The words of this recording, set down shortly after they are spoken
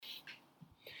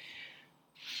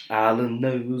Alan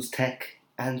knows tech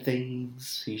and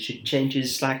things. He should change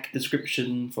his Slack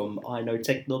description from I know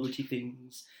technology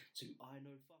things to I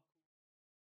know fuck.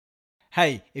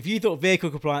 Hey, if you thought vehicle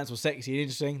compliance was sexy and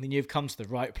interesting, then you've come to the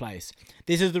right place.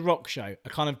 This is The Rock Show, a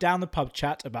kind of down the pub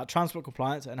chat about transport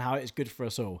compliance and how it is good for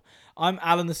us all. I'm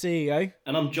Alan, the CEO.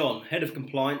 And I'm John, Head of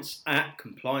Compliance at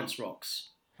Compliance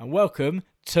Rocks. And welcome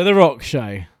to The Rock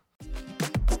Show.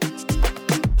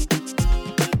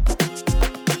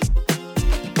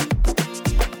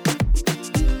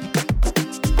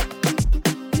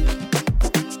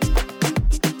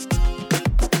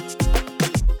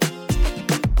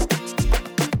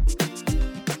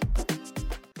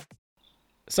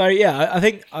 So yeah, I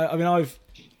think I'm not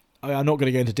going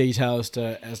to go into details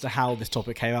as to how this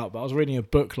topic came out, but I was reading a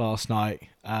book last night.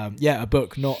 A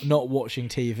book, not watching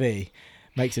TV,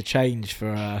 makes a change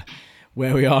for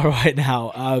where we are right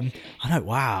now. I know.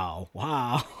 Wow.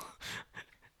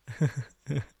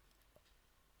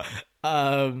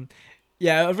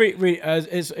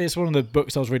 It's one of the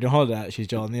books I was reading on holiday actually,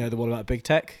 John. You know, the one about big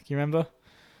tech. Can you remember?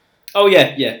 Oh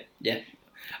yeah.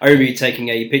 I remember you taking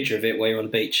a picture of it while you're on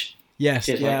the beach. Yes,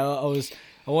 Cheers, yeah, mate.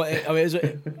 I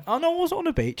wasn't on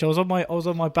a beach. I was on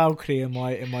my balcony in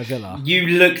my villa. You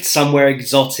looked somewhere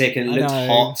exotic and it looked know.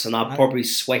 hot, and I'm probably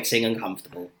sweating and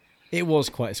uncomfortable. It was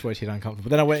quite sweaty and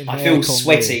uncomfortable. Then I went. I feel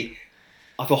sweaty.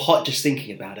 I feel hot just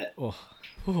thinking about it.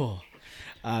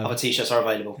 Other t-shirts are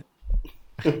available.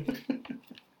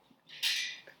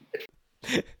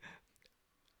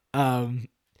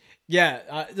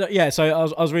 So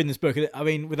I was reading this book. I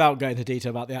mean, without going into detail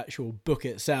about the actual book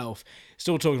itself,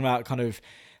 still talking about kind of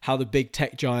how the big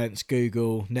tech giants,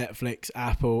 Google, Netflix,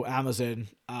 Apple, Amazon,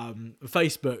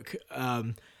 Facebook,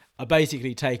 are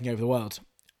basically taking over the world.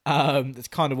 That's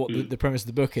kind of what the premise of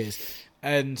the book is.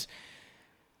 And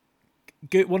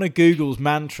one of Google's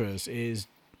mantras is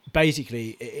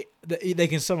basically they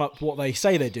can sum up what they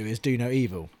say they do is do no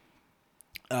evil.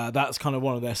 That's kind of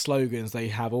one of their slogans they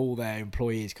have all their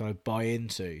employees kind of buy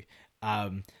into.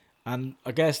 And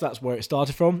I guess that's where it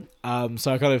started from.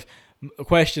 So a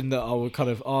question that I was kind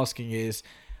of asking is,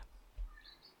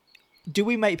 do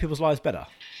we make people's lives better?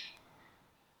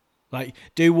 Like,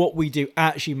 do what we do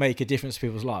actually make a difference to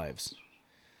people's lives?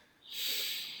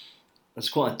 That's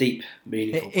quite a deep,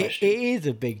 meaningful question. It is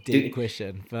a big, deep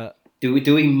question. But do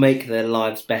we make their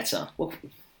lives better? Well,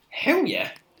 hell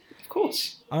yeah. Of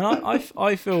course. I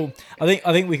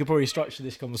think we could probably structure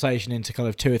this conversation into kind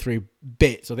of 2 or 3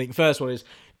 bits. I think the first one is,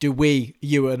 do we,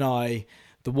 you and I,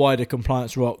 the wider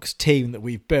Compliance Rocks team that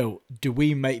we've built, do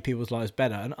we make people's lives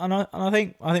better? And I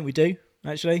think we do,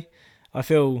 actually. I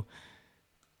feel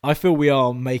we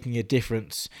are making a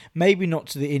difference. Maybe not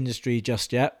to the industry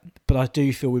just yet, but I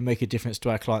do feel we make a difference to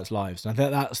our clients' lives. And I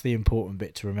think that's the important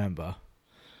bit to remember.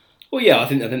 Well, yeah, I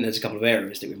think there's a couple of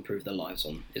areas that we improve their lives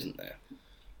on, isn't there?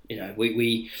 You know,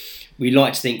 we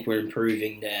like to think we're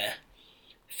improving their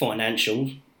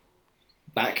financial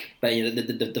back, but you know,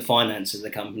 the finances of the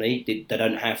company. They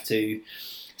don't have to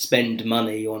spend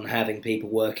money on having people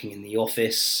working in the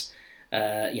office.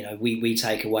 We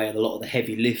take away a lot of the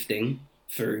heavy lifting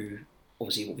through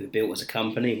obviously what we've built as a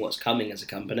company and what's coming as a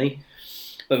company.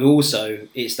 But we also,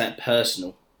 it's that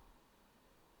personal,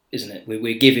 isn't it?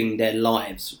 We're giving their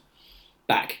lives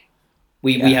back.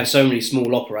 We have so many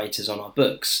small operators on our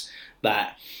books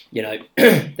that, you know,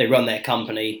 they run their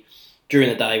company during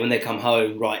the day. When they come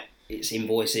home, right, it's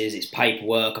invoices, it's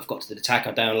paperwork, I've got to do the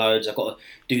TACO downloads, I've got to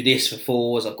do this for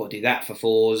fours, I've got to do that for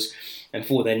fours. And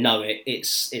before they know it,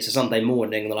 it's a Sunday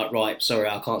morning and they're like, right, sorry,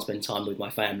 I can't spend time with my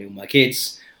family or my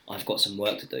kids. I've got some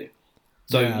work to do.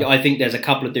 So yeah. I think there's a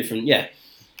couple of different,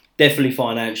 definitely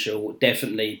financial,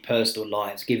 definitely personal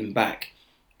lives, giving back.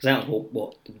 Because that was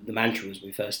what the mantra was when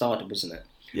we first started, wasn't it?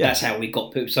 Yeah. That's how we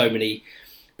got so many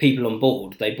people on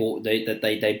board. They bought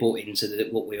into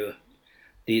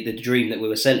the dream that we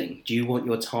were selling. Do you want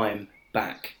your time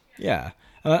back? Yeah,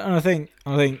 and I think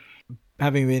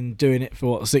having been doing it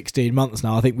for 16 months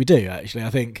now, I think we do actually. I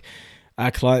think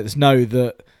our clients know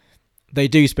that they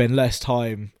do spend less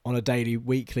time on a daily,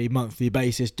 weekly, monthly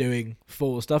basis doing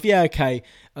fours stuff. Yeah, okay.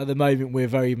 At the moment, we're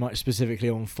very much specifically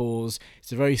on fours.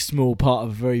 It's a very small part of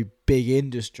a very big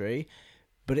industry,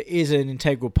 but it is an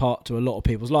integral part to a lot of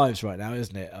people's lives right now,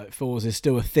 isn't it? Fours is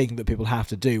still a thing that people have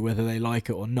to do, whether they like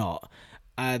it or not.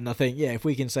 And I think, if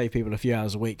we can save people a few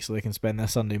hours a week so they can spend their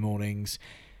Sunday mornings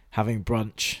having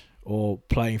brunch or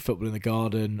playing football in the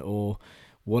garden or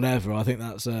whatever, I think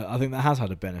that has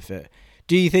had a benefit.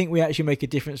 Do you think we actually make a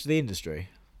difference to the industry?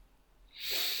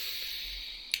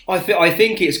 I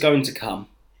think it's going to come.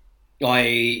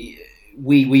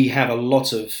 We have a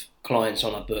lot of clients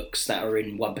on our books that are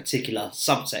in one particular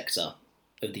subsector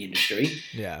of the industry.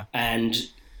 Yeah. And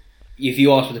if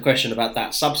you ask me the question about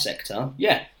that subsector,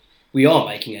 yeah, we are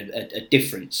making a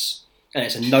difference. And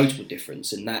it's a notable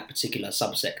difference in that particular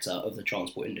subsector of the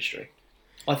transport industry.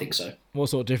 I think so. What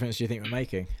sort of difference do you think we're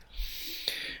making?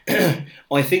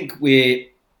 I think we're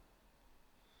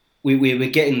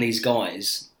getting these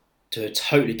guys to a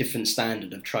totally different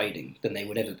standard of trading than they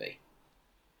would ever be.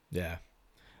 Yeah.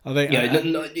 I think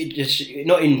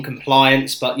not in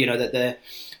compliance, but that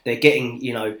they're getting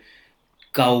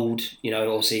gold.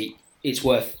 Obviously it's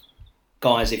worth,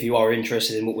 guys, if you are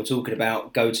interested in what we're talking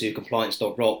about, go to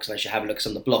compliance.rocks and they should have a look at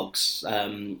some of the blogs.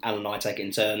 Alan and I take it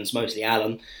in turns, mostly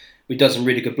Alan. We done some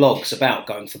really good blogs about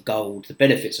going for gold, the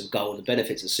benefits of gold, the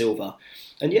benefits of silver.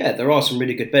 And yeah, there are some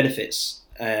really good benefits,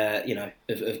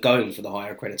 of going for the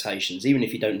higher accreditations, even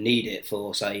if you don't need it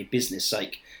for, say, business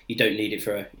sake. You don't need it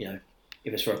for, if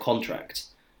it's for a contract.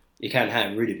 You can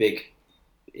have really big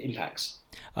impacts.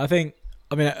 I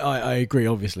agree,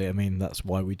 obviously. I mean, that's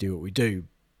why we do what we do.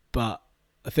 But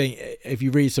I think if you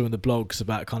read some of the blogs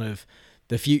about kind of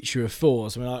the future of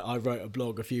fours, I mean, I wrote a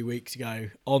blog a few weeks ago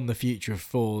on the future of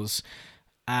fours,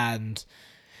 and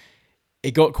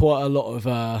it got quite a lot of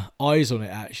eyes on it,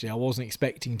 actually. I wasn't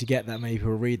expecting to get that many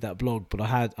people read that blog, but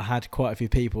I had quite a few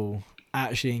people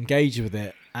actually engage with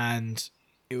it, and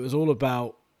it was all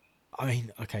about,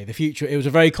 the future. It was a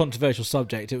very controversial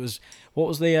subject. It was, what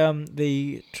was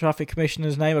the traffic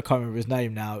commissioner's name? I can't remember his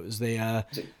name now. It was the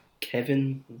is it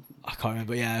Kevin? I can't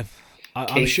remember. Yeah,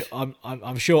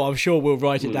 I'm sure we'll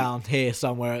write it down here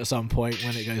somewhere at some point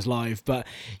when it goes live. But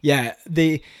yeah,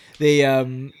 the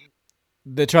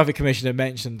traffic commissioner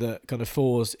mentioned that kind of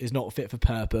fours is not fit for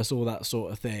purpose, all that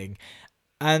sort of thing,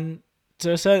 and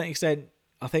to a certain extent,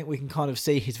 I think we can kind of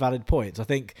see his valid points. I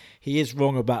think he is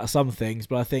wrong about some things,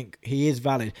 but I think he is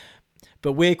valid.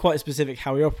 But we're quite specific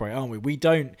how we operate, aren't we? We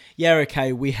don't. Yeah,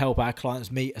 okay, we help our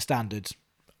clients meet a standard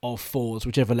of fours,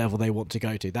 whichever level they want to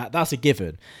go to. That's a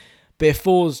given. But if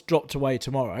fours dropped away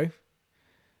tomorrow,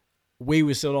 we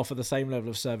would still offer the same level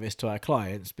of service to our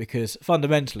clients, because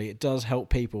fundamentally it does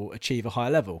help people achieve a higher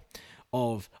level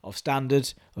of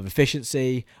standard, of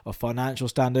efficiency, of financial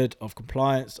standard, of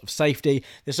compliance, of safety.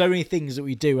 There's so many things that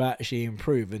we do actually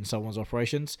improve in someone's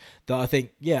operations that I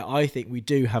think we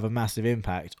do have a massive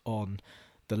impact on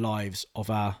the lives of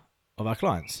our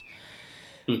clients.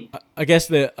 I guess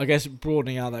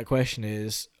broadening out that question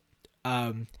is,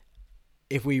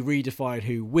 if we redefine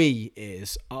who we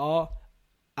is,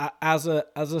 as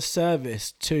a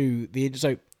service to the,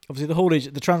 so obviously the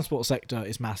haulage, the transport sector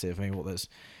is massive. I mean, there's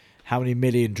how many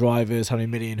million drivers, how many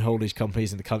million haulage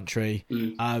companies in the country.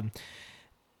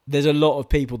 There's a lot of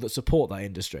people that support that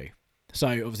industry. So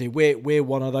obviously we're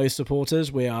one of those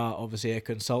supporters. We are obviously a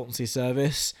consultancy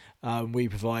service. We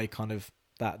provide kind of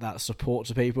that support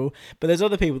to people. But there's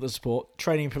other people that support,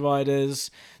 training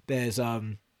providers. There's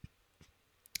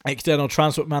external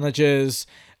transport managers.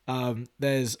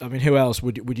 There's, who else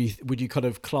would you kind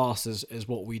of class as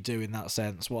what we do in that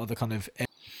sense? What other kind of...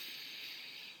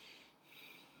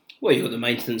 Well, you've got the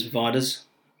maintenance providers,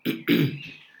 the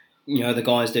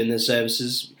guys doing their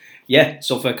services. Yeah,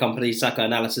 software companies, SACO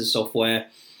analysis software,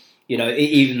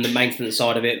 even the maintenance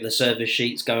side of it, the service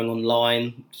sheets going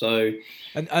online. So,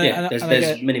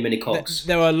 there's many cogs.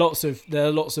 There are lots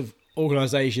of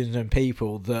organisations and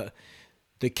people that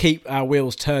keep our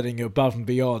wheels turning above and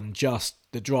beyond just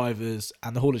the drivers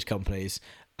and the haulage companies.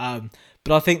 But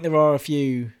I think there are a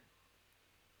few...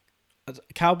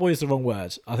 Cowboy is the wrong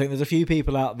word. I think there's a few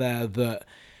people out there that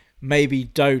maybe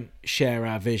don't share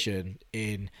our vision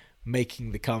in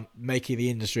making the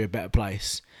industry a better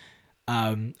place.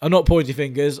 I'm not pointing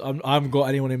fingers. I haven't got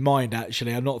anyone in mind,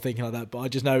 actually. I'm not thinking like that. But I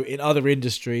just know in other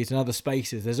industries and other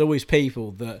spaces, there's always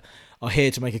people that are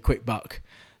here to make a quick buck.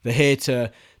 They're here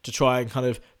to try and kind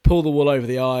of pull the wool over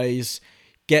the eyes,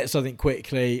 get something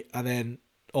quickly, and then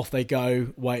off they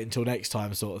go, wait until next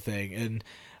time sort of thing. And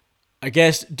I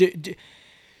guess, do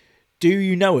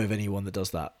you know of anyone that does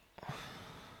that?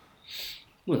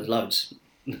 Well, there's loads.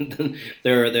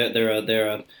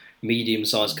 there are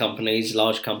medium-sized companies,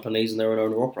 large companies, and there are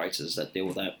owner-operators that deal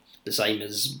with that. The same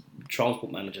as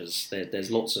transport managers. There's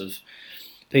lots of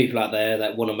people out there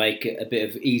that want to make a bit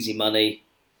of easy money.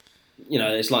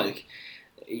 It's like,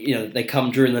 they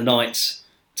come during the night,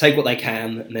 take what they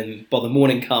can, and then by the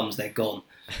morning comes, they're gone.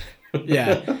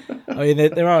 Yeah,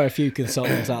 there are a few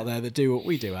consultants out there that do what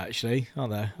we do, actually,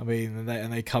 aren't there?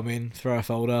 And they come in, throw a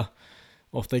folder,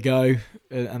 off they go,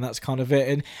 and that's kind of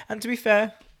it. And to be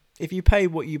fair, if you pay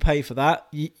what you pay for that,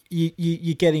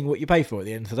 you're getting what you pay for at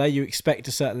the end of the day. You expect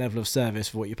a certain level of service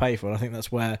for what you pay for, and I think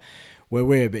that's where where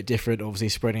we're a bit different, obviously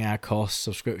spreading our costs,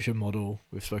 subscription model.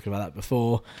 We've spoken about that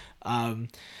before. But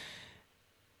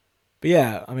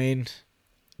yeah, I mean,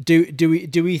 do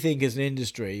we think as an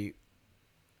industry,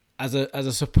 as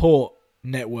a support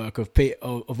network of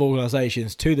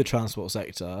organisations to the transport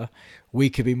sector, we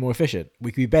could be more efficient?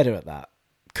 We could be better at that.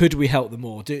 Could we help them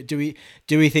more? Do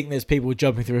we think there's people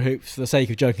jumping through hoops for the sake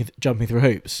of jumping through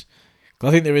hoops?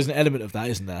 I think there is an element of that,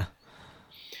 isn't there?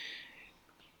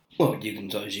 Well, you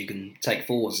can take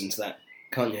forwards into that,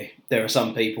 can't you? There are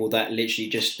some people that literally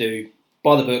just do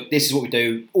by the book. This is what we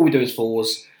do. All we do is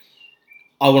fours.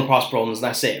 I want to pass bronze, and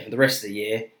that's it. For the rest of the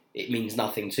year, it means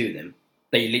nothing to them.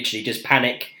 They literally just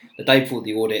panic the day before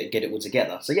the audit and get it all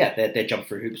together. So yeah, they're jumping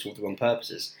through hoops for the wrong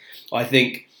purposes. I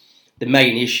think the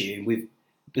main issue, we've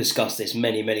discussed this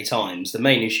many, many times, the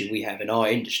main issue we have in our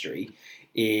industry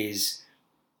is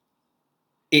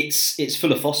it's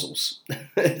full of fossils.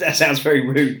 That sounds very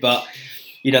rude, but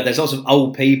there's lots of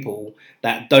old people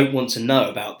that don't want to know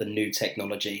about the new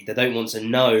technology. They don't want to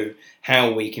know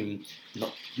how we can,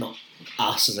 not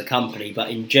us as a company, but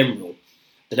in general,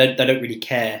 they don't really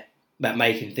care about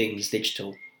making things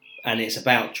digital. And it's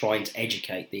about trying to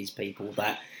educate these people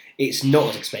that it's not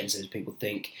as expensive as people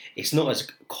think. It's not as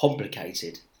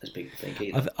complicated as people think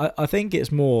either. I think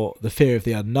it's more the fear of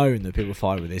the unknown that people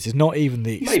find with this. It's not even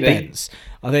the expense.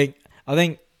 Maybe. I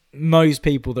think most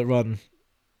people that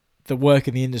work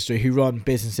in the industry, who run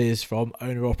businesses from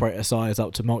owner-operator size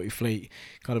up to multi-fleet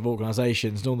kind of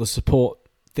organisations and all the support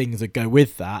things that go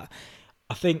with that,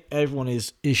 I think everyone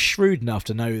is shrewd enough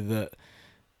to know that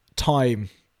time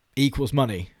equals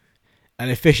money. And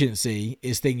efficiency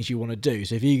is things you want to do.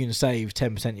 So if you can save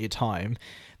 10% of your time,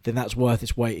 then that's worth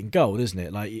its weight in gold, isn't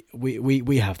it? Like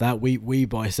we have that. We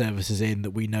buy services in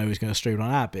that we know is going to streamline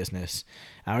our business.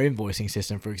 Our invoicing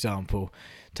system, for example,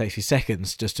 takes me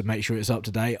seconds just to make sure it's up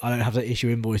to date. I don't have to issue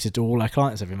invoices to all our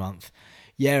clients every month.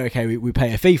 Yeah, okay, we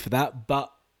pay a fee for that,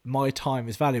 but my time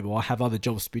is valuable. I have other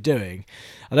jobs to be doing.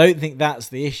 I don't think that's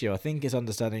the issue. I think it's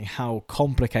understanding how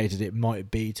complicated it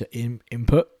might be to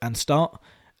input and start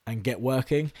and get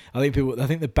working. I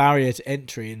think the barrier to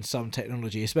entry in some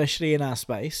technology, especially in our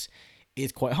space,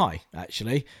 is quite high,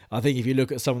 actually. I think if you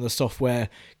look at some of the software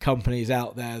companies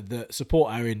out there that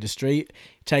support our industry,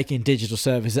 taking digital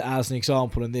services as an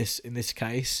example in this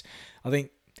case, I think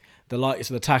the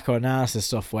likes of the taco analysis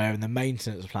software and the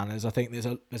maintenance planners, I think there's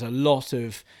a lot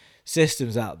of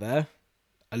systems out there,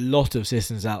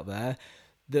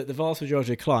 that the vast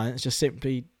majority of clients just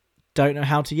simply don't know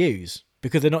how to use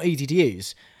because they're not easy to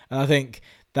use. And I think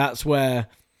that's where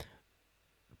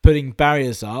putting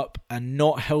barriers up and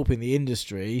not helping the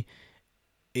industry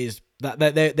is that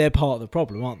they're part of the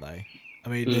problem, aren't they? I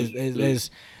mean, there's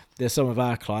some of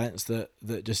our clients that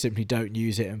just simply don't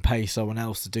use it and pay someone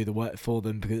else to do the work for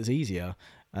them because it's easier.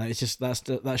 It's just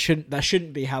that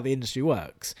shouldn't be how the industry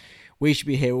works. We should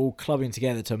be here all clubbing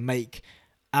together to make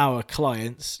our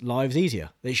clients' lives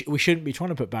easier. We shouldn't be trying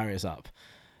to put barriers up.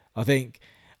 I think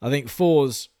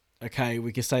FORS. Okay,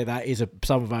 we could say that is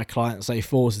some of our clients say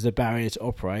FORS is a barrier to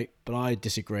operate, but I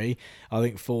disagree. I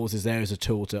think FORS is there as a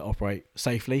tool to operate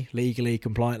safely, legally,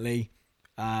 compliantly,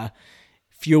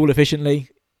 fuel efficiently,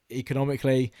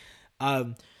 economically.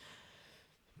 But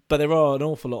there are an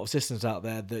awful lot of systems out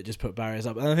there that just put barriers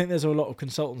up. And I think there's a lot of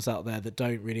consultants out there that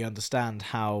don't really understand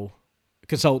how,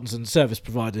 consultants and service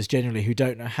providers generally, who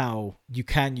don't know how you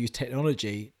can use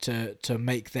technology to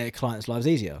make their clients' lives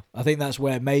easier. I think that's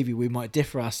where maybe we might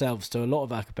differ ourselves to a lot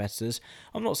of our competitors.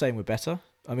 I'm not saying we're better.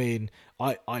 I mean,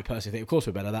 I personally think, of course,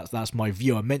 we're better. That's my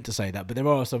view. I meant to say that. But there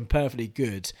are some perfectly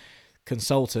good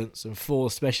consultants and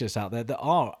FORS specialists out there that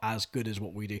are as good as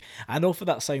what we do and offer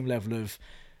that same level of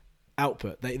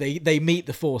output. They meet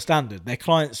the FORS standard. Their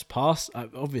clients pass.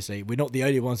 Obviously, we're not the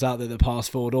only ones out there that pass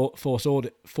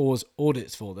FORS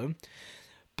audits for them.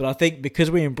 But I think because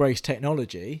we embrace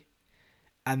technology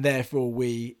and therefore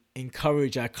we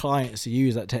encourage our clients to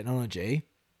use that technology,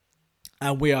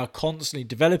 and we are constantly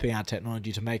developing our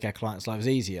technology to make our clients' lives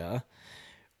easier,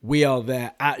 we are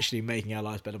there actually making our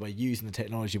lives better by using the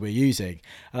technology we're using.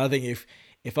 And I think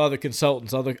if other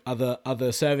consultants,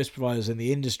 other service providers in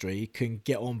the industry can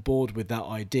get on board with that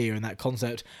idea and that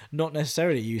concept, not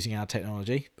necessarily using our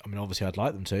technology, I mean, obviously I'd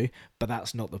like them to, but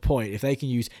that's not the point. If they can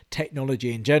use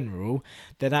technology in general,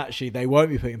 then actually they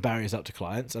won't be putting barriers up to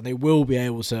clients and they will be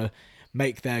able to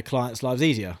make their clients' lives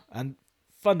easier. And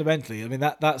fundamentally, I mean,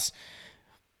 that's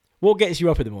what gets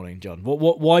you up in the morning, John.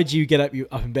 Why do you get up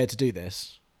in bed to do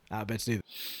this? Out of bed to do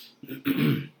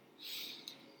this?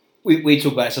 We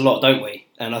talk about this a lot, don't we?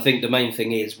 And I think the main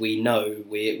thing is we know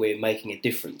we're making a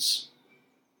difference.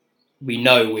 we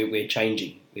know we're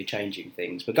changing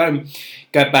things. But go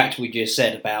back to what you just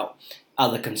said about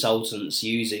other consultants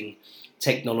using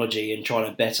technology and trying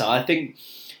to better. I think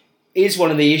is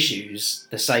one of the issues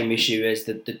the same issue as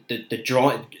the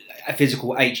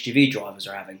physical HGV drivers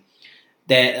are having.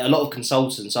 A lot of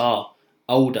consultants are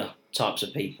older types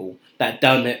of people that have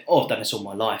done it. Oh, I've done this all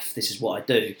my life. This is what I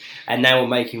do, and now we're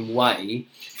making way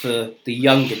for the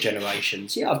younger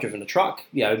generations. Yeah, I've driven a truck.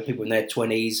 People in their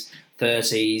 20s,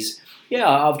 30s. Yeah,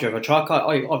 I've driven a truck.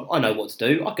 I know what to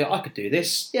do. I could do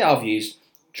this. Yeah, I've used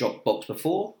Dropbox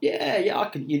before. Yeah, I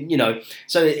can.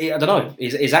 So I don't know.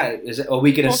 Is that? Are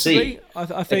we going to see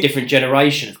a different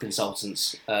generation of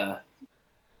consultants?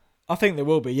 I think there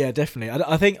will be. Yeah, definitely.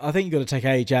 I think you've got to take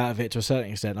age out of it to a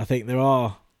certain extent. I think there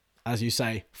are, as you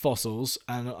say, fossils,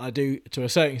 and I do to a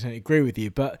certain extent agree with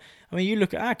you. But I mean, you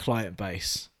look at our client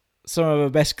base. Some of our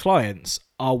best clients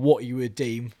are what you would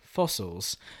deem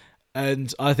fossils.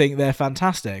 And I think they're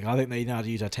fantastic. I think they know how to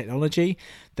use our technology.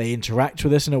 They interact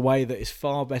with us in a way that is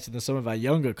far better than some of our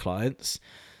younger clients.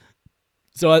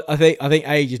 So I think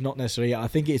age is not necessarily. I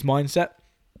think it's mindset,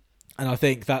 and I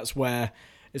think that's where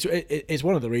it's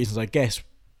one of the reasons I guess.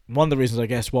 One of the reasons I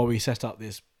guess why we set up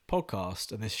this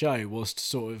podcast and this show was to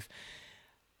sort of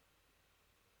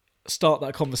start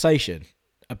that conversation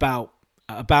about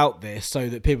this, so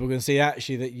that people can see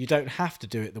actually that you don't have to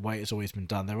do it the way it's always been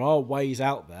done. There are ways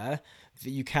out there that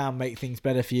you can make things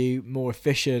better for you, more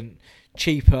efficient,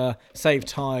 cheaper, save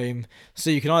time.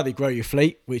 So you can either grow your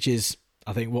fleet, which is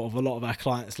I think what a lot of our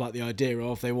clients like the idea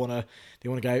of. They want to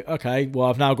go, okay, well,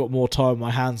 I've now got more time on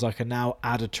my hands. I can now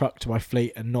add a truck to my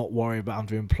fleet and not worry about having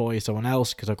to employ someone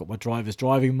else because I've got my drivers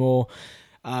driving more.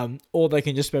 Or they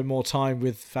can just spend more time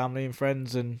with family and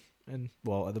friends and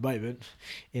well, at the moment,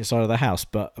 inside of the house.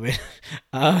 But I mean,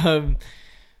 I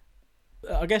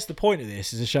guess the point of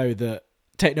this is to show that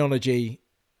technology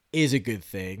is a good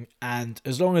thing, and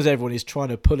as long as everyone is trying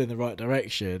to pull in the right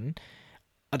direction,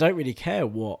 I don't really care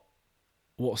what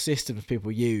systems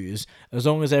people use, as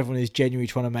long as everyone is genuinely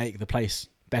trying to make the place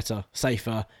better,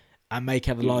 safer, and make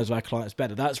the lives of our clients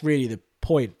better. That's really the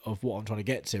point of what I'm trying to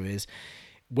get to, is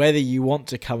whether you want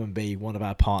to come and be one of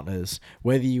our partners,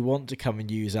 whether you want to come and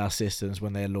use our systems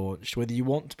when they're launched, whether you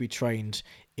want to be trained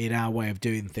in our way of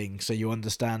doing things so you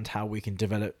understand how we can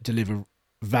deliver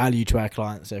value to our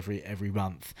clients every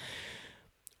month,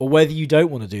 or whether you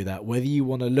don't want to do that, whether you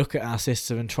want to look at our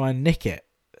system and try and nick it,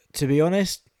 to be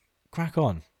honest, crack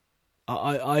on.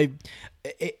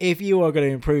 If you are going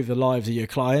to improve the lives of your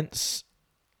clients,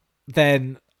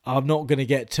 then I'm not going to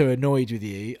get too annoyed with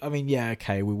you. I mean, yeah,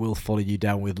 okay, we will follow you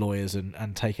down with lawyers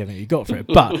and take everything you got for it.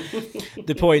 But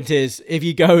the point is, if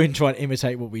you go and try and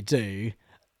imitate what we do,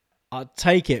 I'd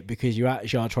take it because you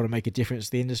actually are trying to make a difference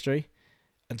to the industry.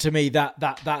 And to me,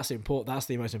 that's important. That's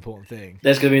the most important thing.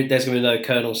 There's gonna be no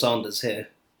Colonel Sanders here.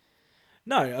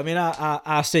 No, I mean,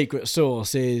 our secret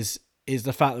sauce is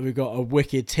the fact that we've got a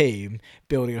wicked team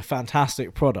building a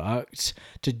fantastic product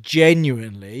to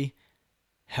genuinely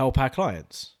help our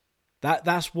clients.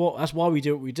 That's why we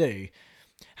do what we do.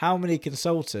 How many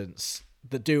consultants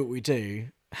that do what we do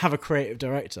have a creative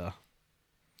director?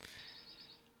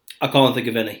 I can't think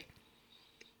of any.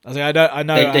 I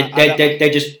know. They're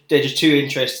just too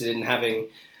interested in having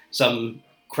some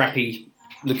crappy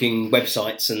looking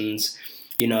websites and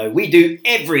we do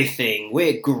everything.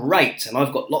 We're great, and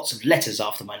I've got lots of letters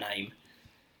after my name.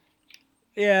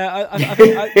 Yeah, I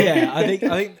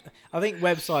think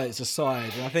websites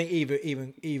aside, and I think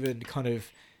even kind of,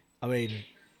 I mean,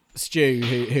 Stu,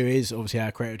 who is obviously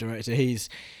our creative director, he's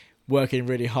working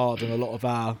really hard on a lot of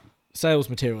our sales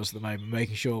materials at the moment,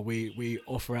 making sure we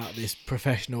offer out this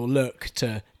professional look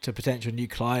to potential new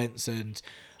clients. And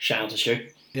shout out to Stu.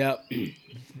 Yeah,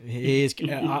 he is.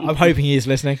 I'm hoping he is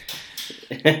listening.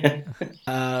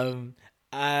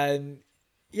 And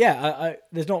yeah,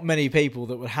 there's not many people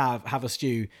that would have a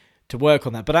Stu to work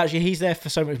on that, but actually he's there for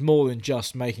so much more than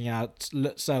just making our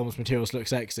sales materials look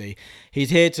sexy.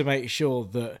 He's here to make sure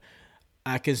that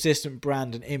our consistent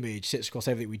brand and image sits across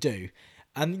everything we do.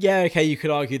 And yeah, okay, you could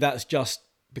argue that's just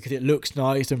because it looks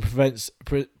nice and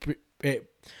it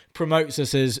promotes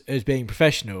us as being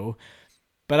professional,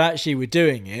 but actually we're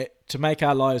doing it to make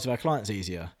our lives of our clients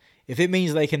easier. If it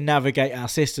means they can navigate our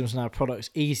systems and our products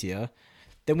easier,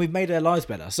 then we've made their lives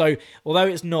better. So although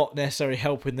it's not necessarily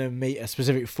helping them meet a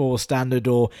specific Ford standard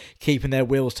or keeping their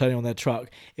wheels turning on their truck,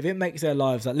 if it makes their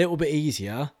lives that little bit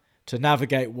easier to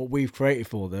navigate what we've created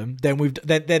for them, then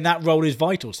then that role is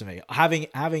vital to me.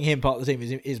 Having him part of the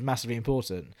team is massively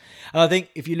important. And I think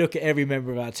if you look at every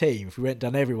member of our team, if we went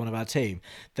down every one of our team,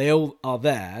 they all are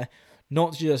there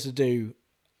not just to do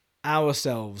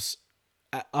ourselves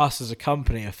us as a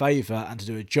company a favour and to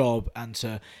do a job and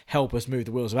to help us move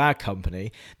the wheels of our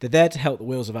company. They're there to help the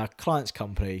wheels of our client's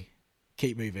company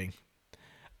keep moving.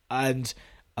 And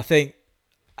I think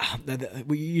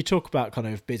you talk about kind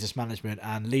of business management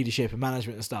and leadership and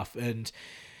management and stuff, and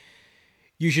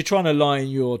you should try and align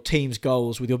your team's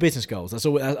goals with your business goals. That's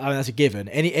all. I mean, that's a given.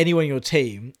 Anyone in your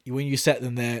team, when you set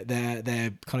them,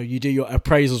 they're kind of, you do your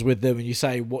appraisals with them and you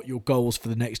say what your goals for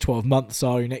the next 12 months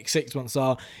are, your next 6 months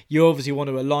are. You obviously want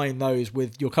to align those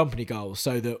with your company goals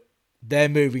so that they're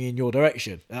moving in your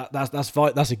direction.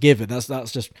 That's a given.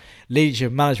 That's just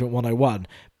leadership management 101.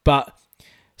 But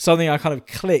something I kind of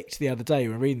clicked the other day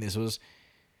when reading this was,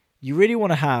 you really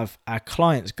want to have our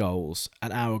clients' goals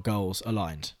and our goals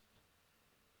aligned.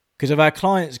 Because if our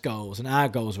clients' goals and our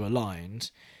goals are aligned,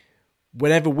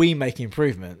 whenever we make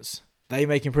improvements, they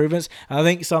make improvements. And I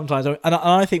think sometimes, and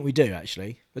I think we do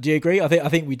actually. But do you agree? I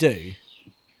think we do.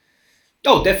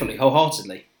 Oh, definitely,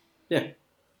 wholeheartedly. Yeah.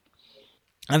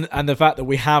 And the fact that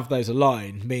we have those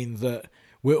aligned means that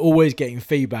we're always getting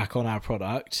feedback on our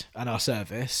product and our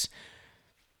service.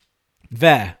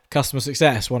 Customer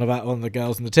success, one of the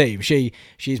girls in the team,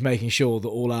 she's making sure that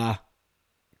all our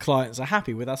clients are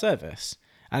happy with our service.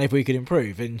 And if we could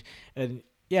improve, and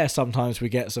yeah, sometimes we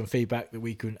get some feedback that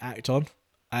we can act on,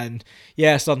 and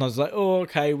yeah, sometimes it's like, oh,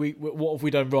 okay, what have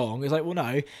we done wrong? It's like, well,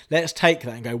 no, let's take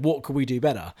that and go, what could we do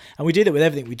better? And we do that with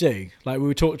everything we do. Like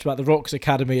we talked about the Rocks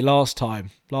Academy last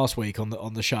week on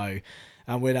the show,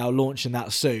 and we're now launching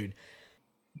that soon.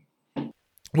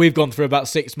 We've gone through about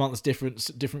 6 months different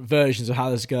versions of how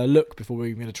this is going to look before we're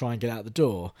even going to try and get out the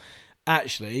door.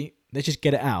 Actually, let's just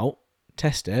get it out,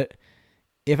 test it.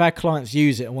 If our clients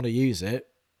use it and want to use it,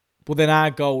 well, then our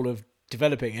goal of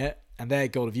developing it and their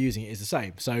goal of using it is the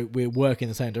same. So we're working in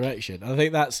the same direction. And I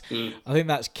think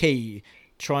that's key.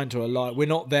 Trying to align. We're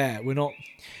not there. We're not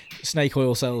snake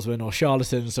oil salesmen or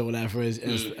charlatans or whatever, as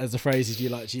the phrases you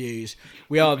like to use.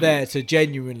 We are there to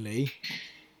genuinely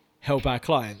help our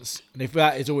clients. And if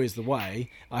that is always the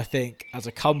way, I think as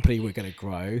a company we're going to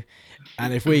grow.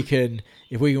 And if we can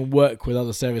work with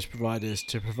other service providers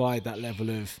to provide that level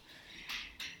of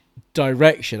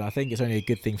direction, I think it's only a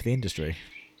good thing for the industry.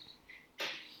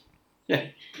 Yeah,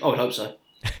 I would hope so.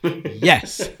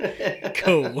 Yes.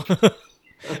 Cool.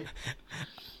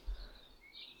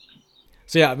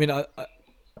 So yeah, I mean,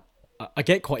 I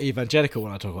get quite evangelical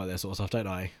when I talk about this sort of stuff, don't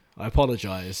I? I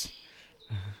apologise.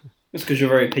 It's because you're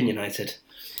very opinionated.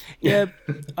 Yeah,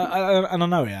 and I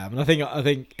know I am, and I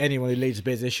think anyone who leads a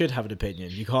business should have an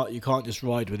opinion. You can't just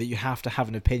ride with it. You have to have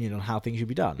an opinion on how things should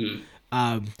be done.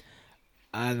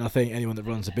 And I think anyone that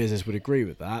runs a business would agree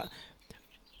with that.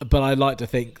 But I like to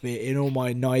think that in all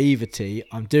my naivety,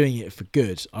 I'm doing it for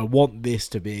good. I want this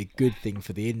to be a good thing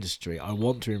for the industry. I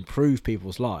want to improve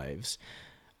people's lives,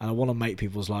 and I want to make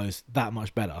people's lives that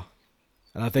much better.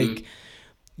 And I think,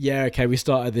 yeah, okay, we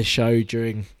started this show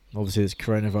during, obviously, this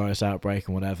coronavirus outbreak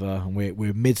and whatever, and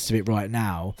we're midst of it right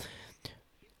now.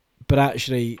 But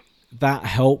actually, that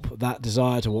help, that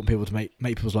desire to want people to make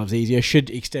people's lives easier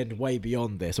should extend way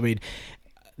beyond this. I mean,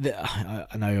 I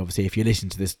know obviously if you listen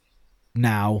to this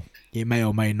now, it may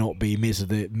or may not be midst of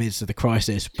the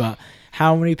crisis, but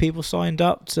how many people signed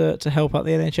up to help out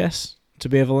the NHS to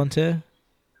be a volunteer?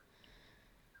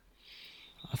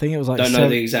 I think it was like, don't know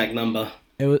the exact number.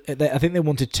 I think they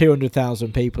wanted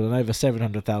 200,000 people, and over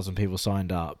 700,000 people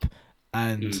signed up,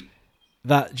 and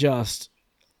that just,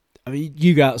 I mean,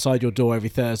 you go outside your door every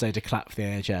Thursday to clap for the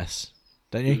NHS,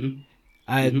 don't you?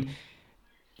 And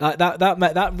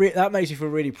that makes you feel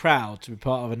really proud to be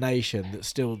part of a nation that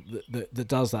still that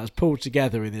does that, has pulled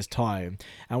together in this time,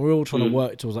 and we're all trying to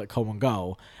work towards that common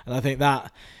goal. And I think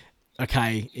that,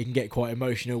 okay, it can get quite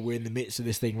emotional. We're in the midst of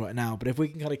this thing right now, but if we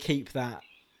can kind of keep that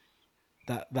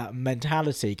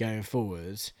mentality going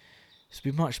forwards,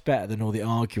 it'll be much better than all the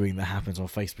arguing that happens on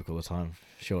Facebook all the time,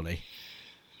 surely.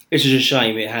 It's just a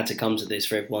shame it had to come to this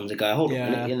for everyone to go, hold on a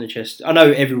minute, the NHS. I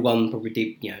know everyone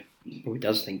probably probably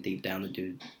does think deep down and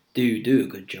do a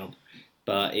good job,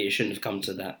 but it shouldn't have come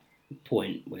to that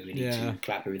point where we need to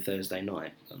clap every Thursday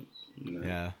night.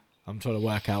 Yeah, I'm trying to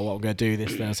work out what I'm going to do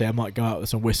this Thursday. I might go out with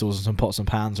some whistles and some pots and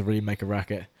pans and really make a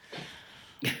racket.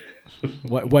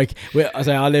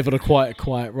 I live on a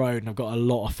quiet road, and I've got a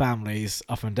lot of families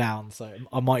up and down, so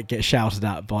I might get shouted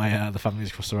at by the families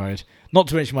across the road. Not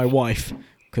to mention my wife,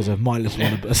 because of my little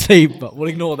one asleep, but we'll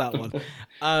ignore that one.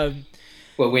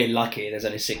 Well, we're lucky. There's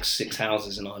only six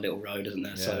houses in our little road, isn't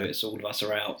there? Yeah. So it's all of us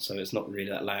are out, so it's not really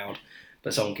that loud.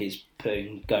 But someone keeps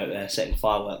setting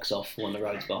fireworks off when the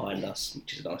road's behind us,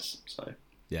 which is nice. So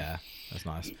yeah, that's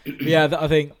nice. Yeah, I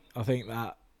think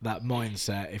that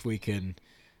mindset. If we can,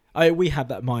 we had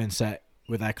that mindset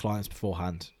with our clients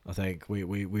beforehand. I think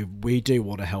we do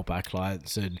want to help our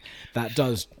clients, and that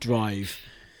does drive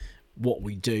what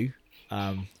we do.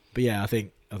 But yeah, I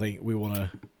think we want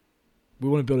to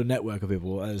build a network of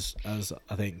people, as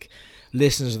I think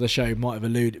listeners of the show might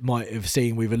have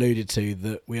seen. We've alluded to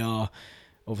that we are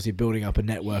obviously building up a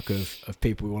network of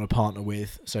people we want to partner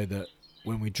with, so that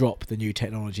when we drop the new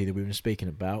technology that we've been speaking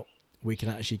about, we can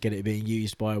actually get it being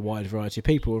used by a wide variety of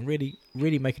people and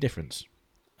really make a difference.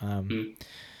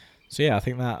 So yeah, I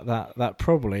think that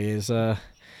probably is a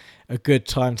good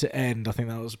time to end. I think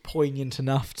that was poignant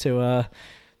enough to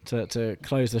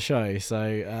close the show.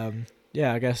 So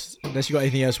yeah, I guess unless you got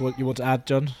anything else you want to add,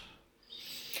 John.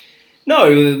 No,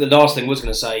 the last thing I was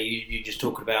going to say, you just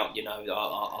talking about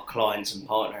our clients and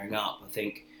partnering up. I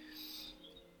think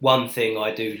one thing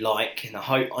I do like, and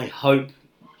I hope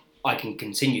I can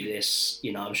continue this.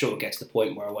 I'm sure it'll get to the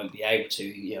point where I won't be able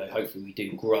to. Hopefully we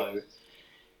do grow.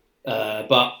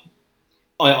 But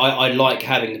I like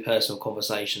having the personal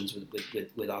conversations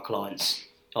with our clients,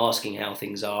 asking how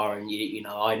things are, and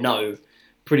I know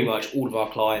pretty much all of our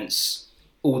clients,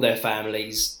 all their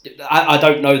families. I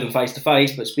don't know them face to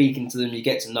face, but speaking to them, you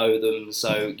get to know them.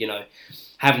 So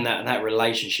having that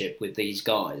relationship with these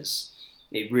guys,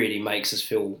 it really makes us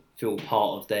feel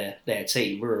part of their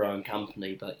team. We're our own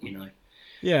company, but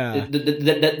yeah,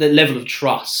 the level of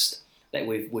trust that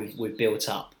we've built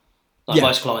up. Like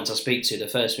most clients I speak to, the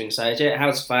first thing they say is, "Yeah,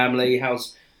 how's family?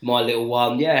 How's my little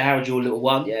one? Yeah, how's your little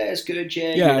one? Yeah, it's good.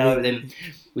 Yeah, Then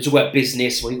we talk about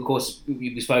business. Well, of course,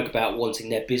 we spoke about wanting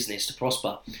their business to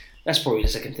prosper. That's probably the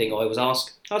second thing I always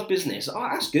ask. How's business? Oh,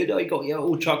 that's good. Oh, you got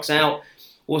all trucks out.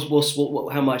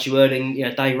 What how much you earning?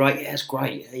 Day rate? Yeah, it's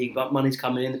great. You got money's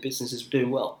coming in. The business is doing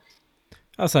well.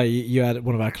 I'll say you had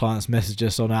one of our clients message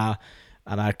us on our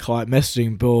client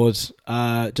messaging board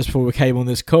just before we came on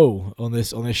this call on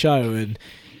this show, and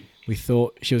we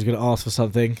thought she was going to ask for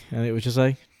something, and it was just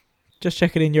like, just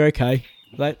checking in, you're okay.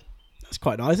 Like, that's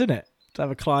quite nice, isn't it, to have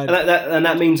a client? And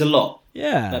that means a lot.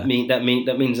 Yeah, that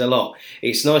means a lot.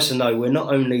 It's nice to know we're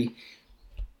not only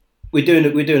we're doing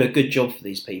a good job for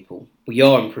these people. We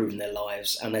are improving their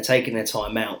lives, and they're taking their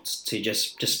time out to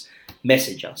just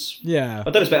message us. Yeah, I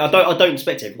don't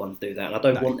expect everyone to do that, and I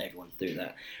don't want everyone to do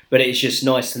that. But it's just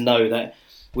nice to know that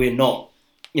we're not,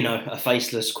 a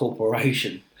faceless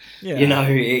corporation. Yeah. And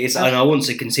I want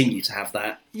to continue to have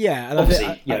that. Yeah, and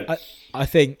obviously, I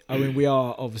think we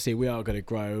are going to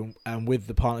grow, and with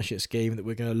the partnership scheme that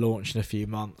we're going to launch in a few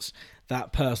months,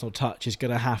 that personal touch is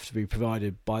going to have to be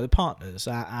provided by the partners.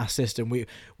 Our system,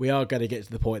 we are going to get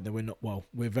to the point that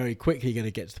we're very quickly going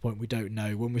to get to the point we don't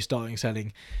know when we're starting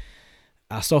selling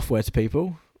our software to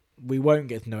people. We won't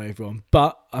get to know everyone,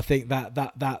 but I think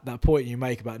that point you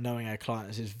make about knowing our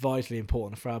clients is vitally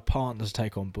important for our partners to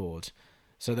take on board,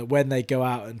 so that when they go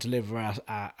out and deliver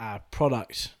our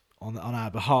product on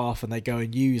our behalf, and they go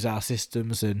and use our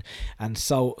systems and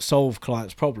solve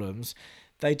clients' problems,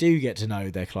 they do get to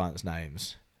know their clients'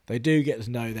 names. They do get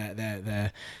to know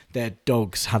their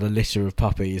dogs had a litter of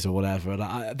puppies or whatever.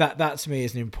 And that to me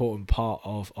is an important part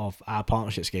of our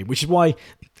partnership scheme, which is why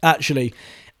actually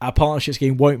our partnership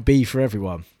scheme won't be for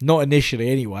everyone. Not initially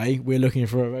anyway. We're looking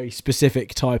for a very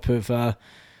specific type of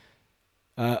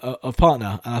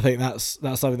partner, and I think that's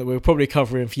something that we'll probably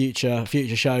cover in future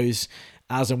shows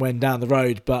as and when down the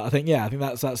road. But I think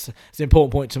that's an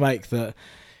important point to make, that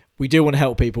we do want to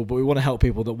help people, but we want to help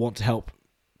people that want to help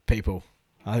people.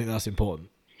 I think that's important.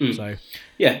 So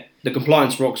yeah, the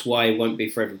Compliance Rocks way won't be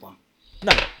for everyone.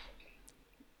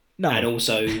 No, and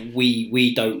also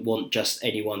we don't want just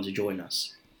anyone to join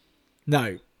us.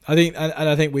 No, I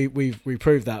think we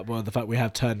proved that by the fact we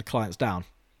have turned clients down.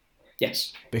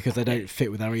 Yes, because they don't fit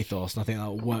with our ethos, and I think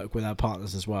that'll work with our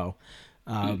partners as well.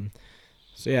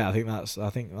 So yeah, I think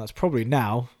that's probably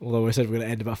now. Although we said we're going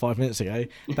to end about 5 minutes ago,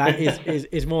 that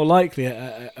is more likely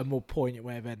a more poignant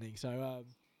way of ending. So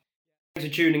thanks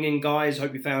for tuning in, guys.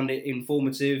 Hope you found it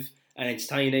informative and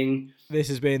entertaining. This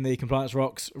has been the Compliance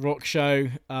Rock Show.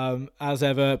 As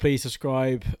ever, please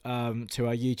subscribe to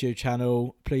our YouTube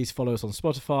channel. Please follow us on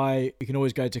Spotify. You can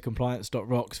always go to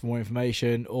compliance.rocks for more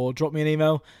information, or drop me an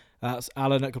email. That's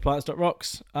Alan at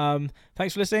compliance.rocks.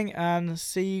 Thanks for listening, and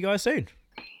see you guys soon.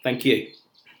 Thank you.